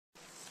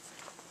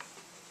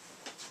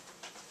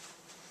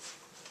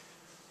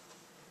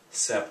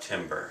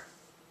September.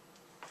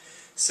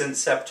 Since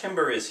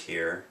September is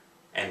here,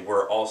 and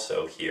we're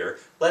also here,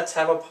 let's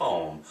have a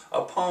poem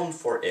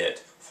for it,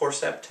 for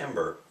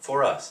September,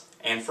 for us,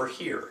 and for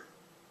here.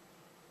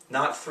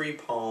 Not 3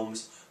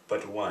 poems,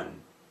 but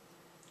 1.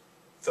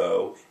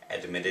 Though,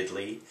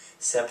 admittedly,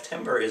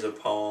 September is a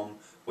poem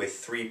with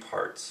 3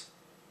 parts,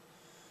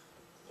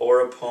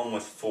 or a poem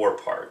with 4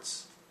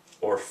 parts,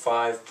 or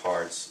 5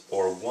 parts,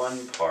 or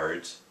 1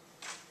 part,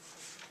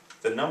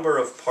 the number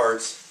of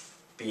parts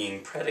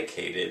being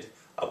predicated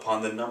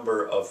upon the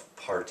number of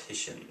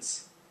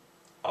partitions,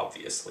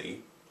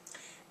 obviously,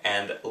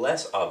 and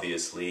less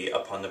obviously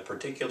upon the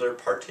particular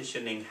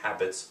partitioning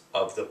habits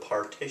of the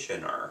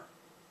partitioner,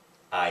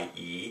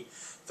 i.e.,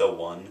 the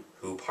one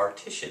who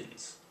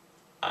partitions,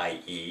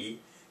 i.e.,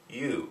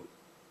 you,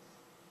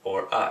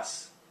 or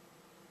us,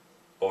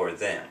 or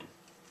them.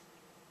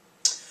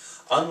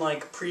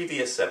 Unlike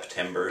previous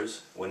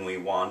Septembers, when we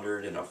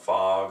wandered in a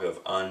fog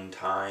of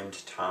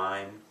untimed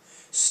time,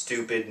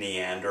 stupid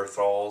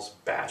neanderthals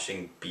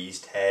bashing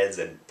beast heads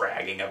and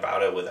bragging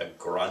about it with a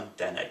grunt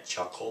and a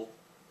chuckle,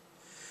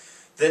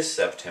 this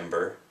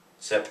September,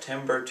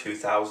 September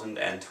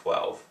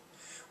 2012,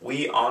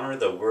 we honor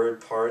the word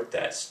part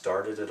that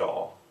started it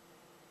all,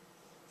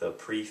 the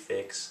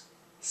prefix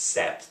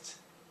sept.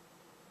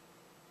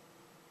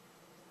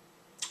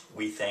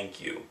 We thank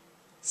you,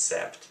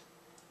 sept,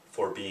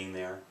 for being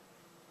there.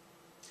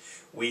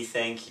 We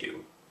thank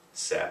you,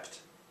 sept.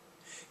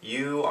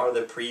 You are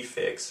the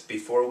prefix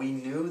before we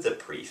knew the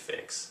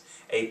prefix,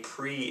 a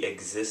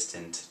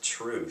pre-existent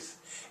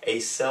truth, a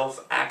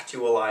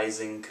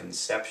self-actualizing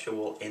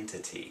conceptual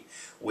entity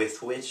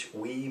with which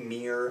we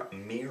mere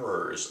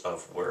mirrors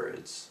of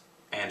words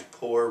and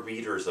poor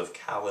readers of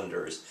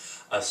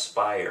calendars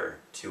aspire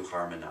to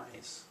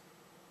harmonize.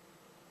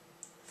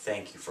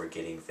 Thank you for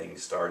getting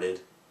things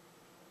started.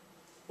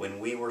 When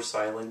we were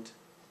silent,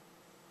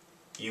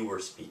 you were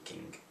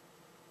speaking,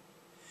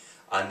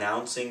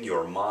 announcing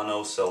your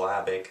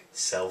monosyllabic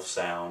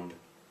self-sound,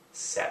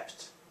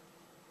 sept.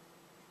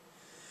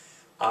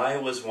 I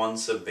was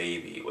once a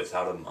baby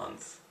without a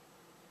month,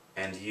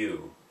 and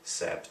you,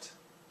 sept,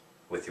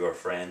 with your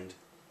friend,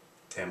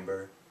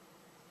 timber,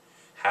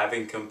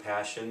 having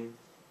compassion,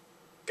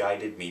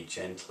 guided me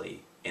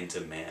gently into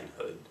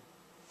manhood.